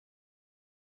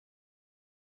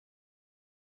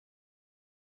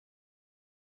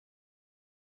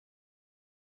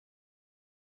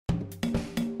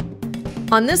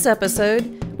On this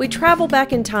episode, we travel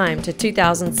back in time to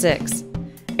 2006.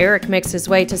 Eric makes his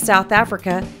way to South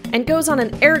Africa and goes on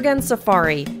an airgun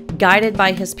safari, guided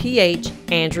by his PH,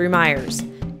 Andrew Myers.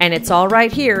 And it's all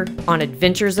right here on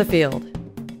Adventures Afield.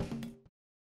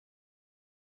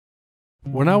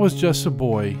 When I was just a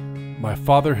boy, my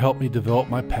father helped me develop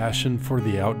my passion for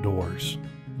the outdoors.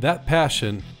 That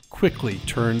passion quickly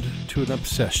turned to an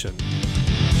obsession.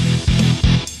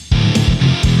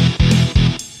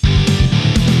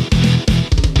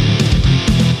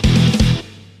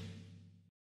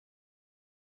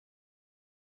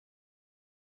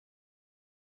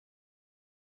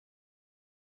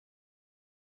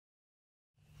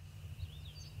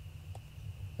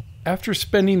 After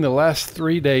spending the last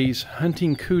 3 days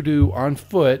hunting kudu on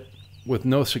foot with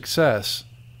no success,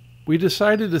 we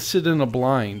decided to sit in a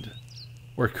blind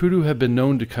where kudu had been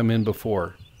known to come in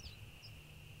before.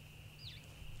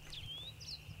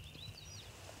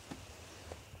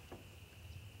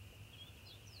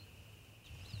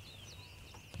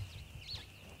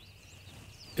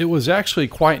 It was actually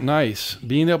quite nice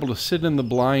being able to sit in the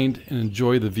blind and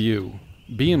enjoy the view.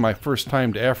 Being my first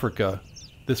time to Africa,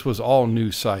 this was all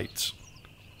new sights,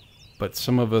 but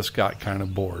some of us got kind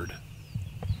of bored.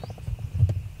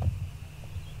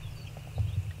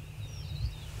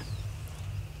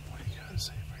 What do you got to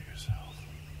say for yourself?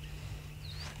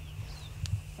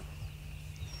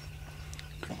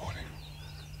 Good morning.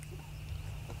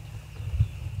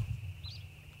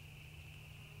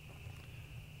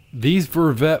 These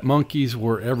vervet monkeys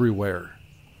were everywhere.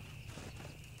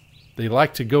 They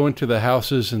like to go into the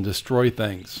houses and destroy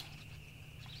things.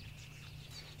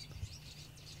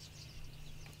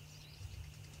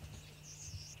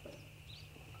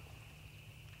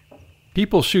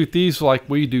 People shoot these like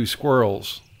we do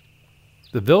squirrels.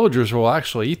 The villagers will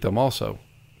actually eat them also.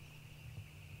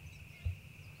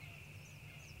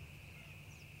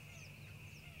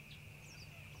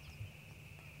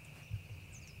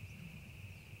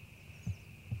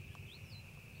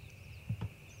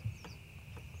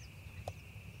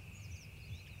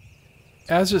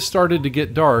 As it started to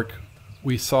get dark,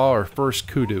 we saw our first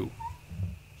kudu.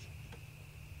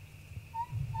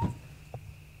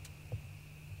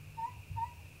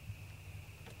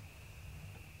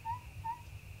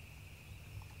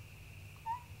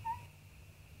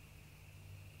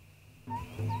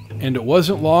 And it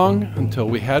wasn't long until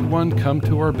we had one come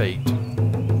to our bait.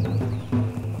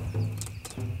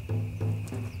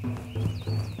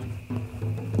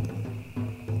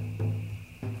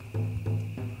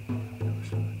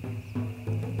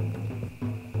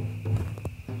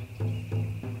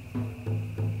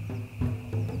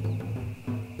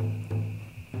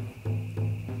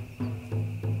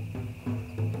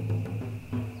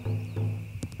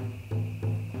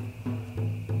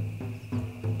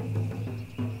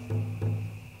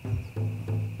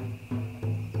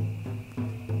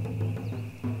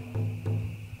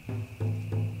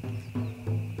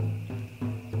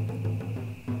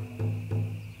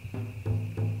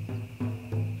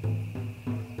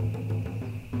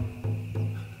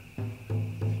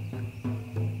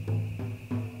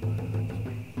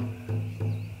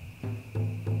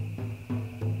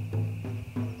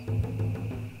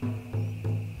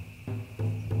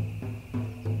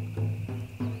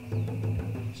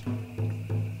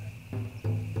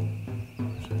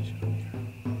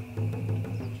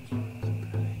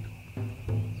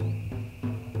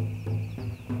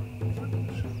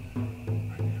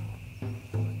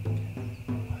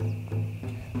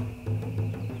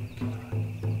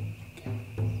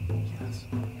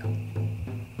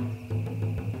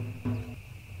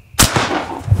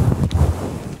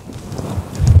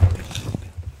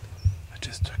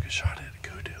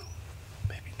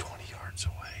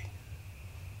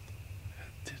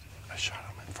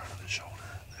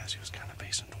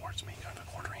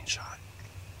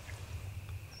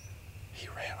 He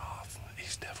ran off.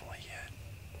 He's definitely hit.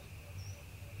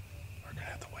 We're gonna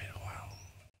have to wait a while.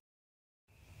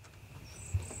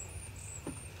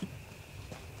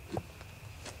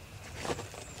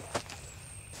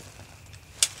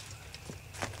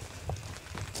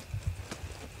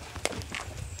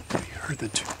 We heard the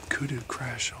kudu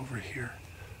crash over here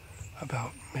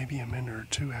about maybe a minute or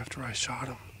two after I shot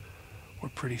him. We're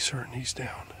pretty certain he's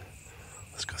down.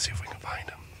 Let's go see if we can find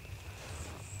him.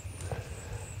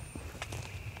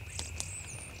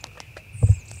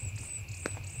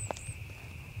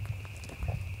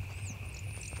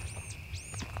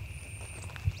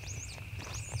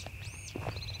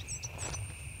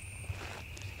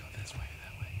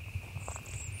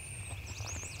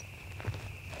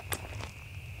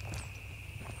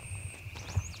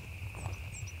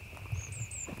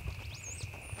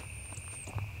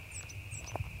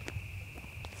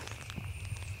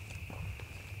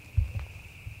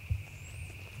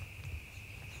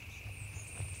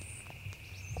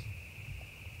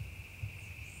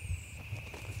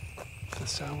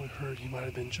 sound we heard, he might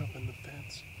have been jumping the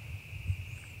fence.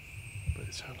 But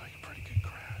it sounded like a pretty good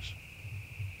crash.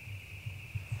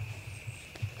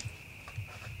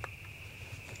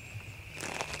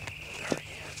 There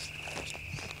he is.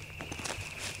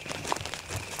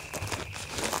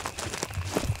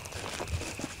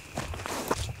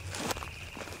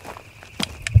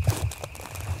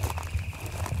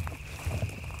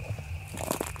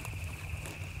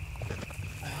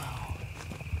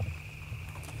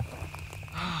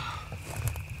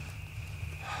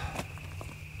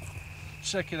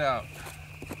 Check it out.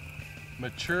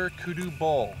 Mature Kudu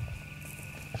bull.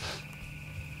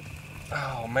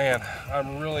 Oh man,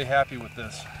 I'm really happy with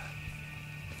this.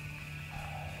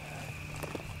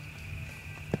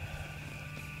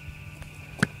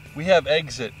 We have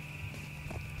exit.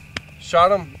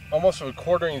 Shot him almost a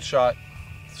quartering shot,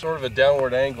 sort of a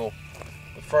downward angle,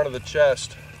 the front of the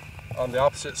chest on the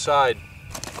opposite side.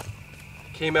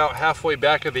 Came out halfway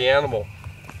back of the animal.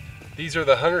 These are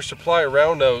the Hunter Supply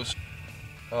round nose.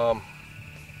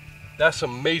 That's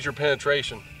some major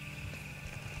penetration.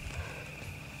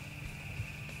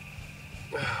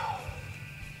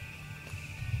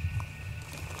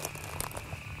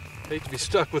 Hate to be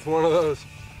stuck with one of those.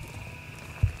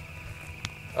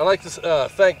 I'd like to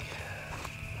thank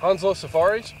Hounslows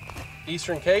Safaris,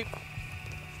 Eastern Cape,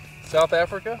 South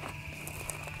Africa.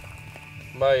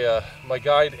 My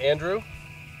guide Andrew,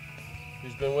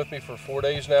 who's been with me for 4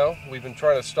 days now. We've been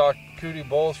trying to stalk kudu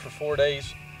bulls for 4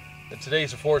 days, and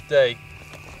today's the 4th day,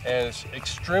 and it's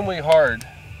extremely hard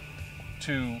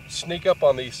to sneak up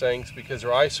on these things because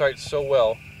their eyesight's so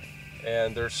well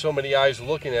and there's so many eyes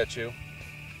looking at you.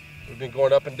 We've been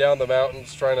going up and down the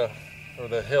mountains or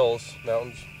the hills,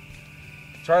 mountains,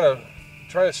 trying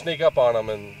to sneak up on them,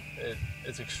 and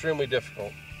it's extremely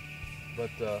difficult.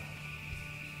 But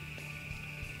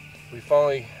we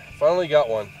finally got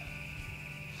one.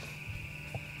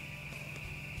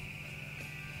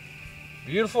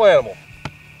 Beautiful animal.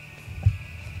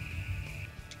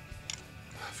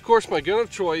 Of course, my gun of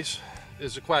choice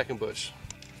is a Quackenbush.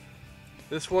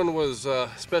 This one was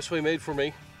specially made for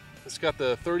me. It's got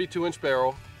the 32-inch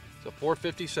barrel. It's a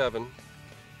 457.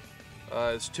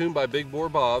 It's tuned by Big Bore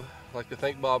Bob. I'd like to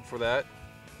thank Bob for that.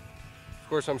 Of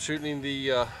course, I'm shooting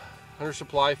the Hunter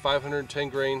Supply 510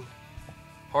 grain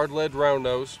hard lead round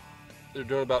nose. They're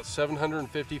doing about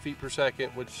 750 feet per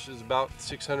second, which is about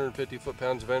 650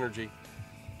 foot-pounds of energy.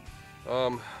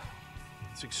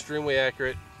 It's extremely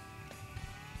accurate.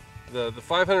 The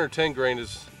 510 grain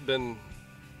has been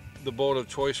the bullet of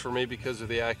choice for me because of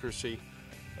the accuracy.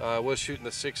 I was shooting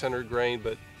the 600 grain,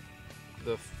 but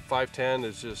the 510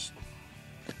 is just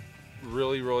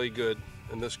really good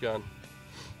in this gun.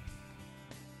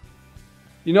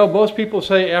 You know, most people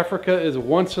say Africa is a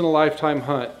once-in-a-lifetime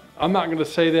hunt. I'm not going to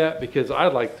say that because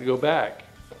I'd like to go back.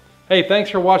 Hey,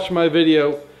 thanks for watching my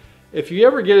video. If you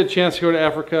ever get a chance to go to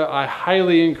Africa, I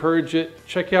highly encourage it.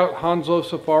 Check out Hounslows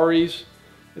Safaris.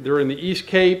 They're in the East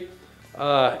Cape.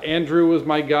 Andrew was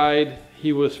my guide.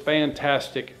 He was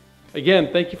fantastic. Again,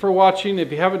 thank you for watching.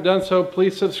 If you haven't done so,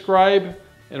 please subscribe.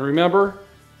 And remember,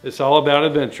 it's all about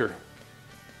adventure.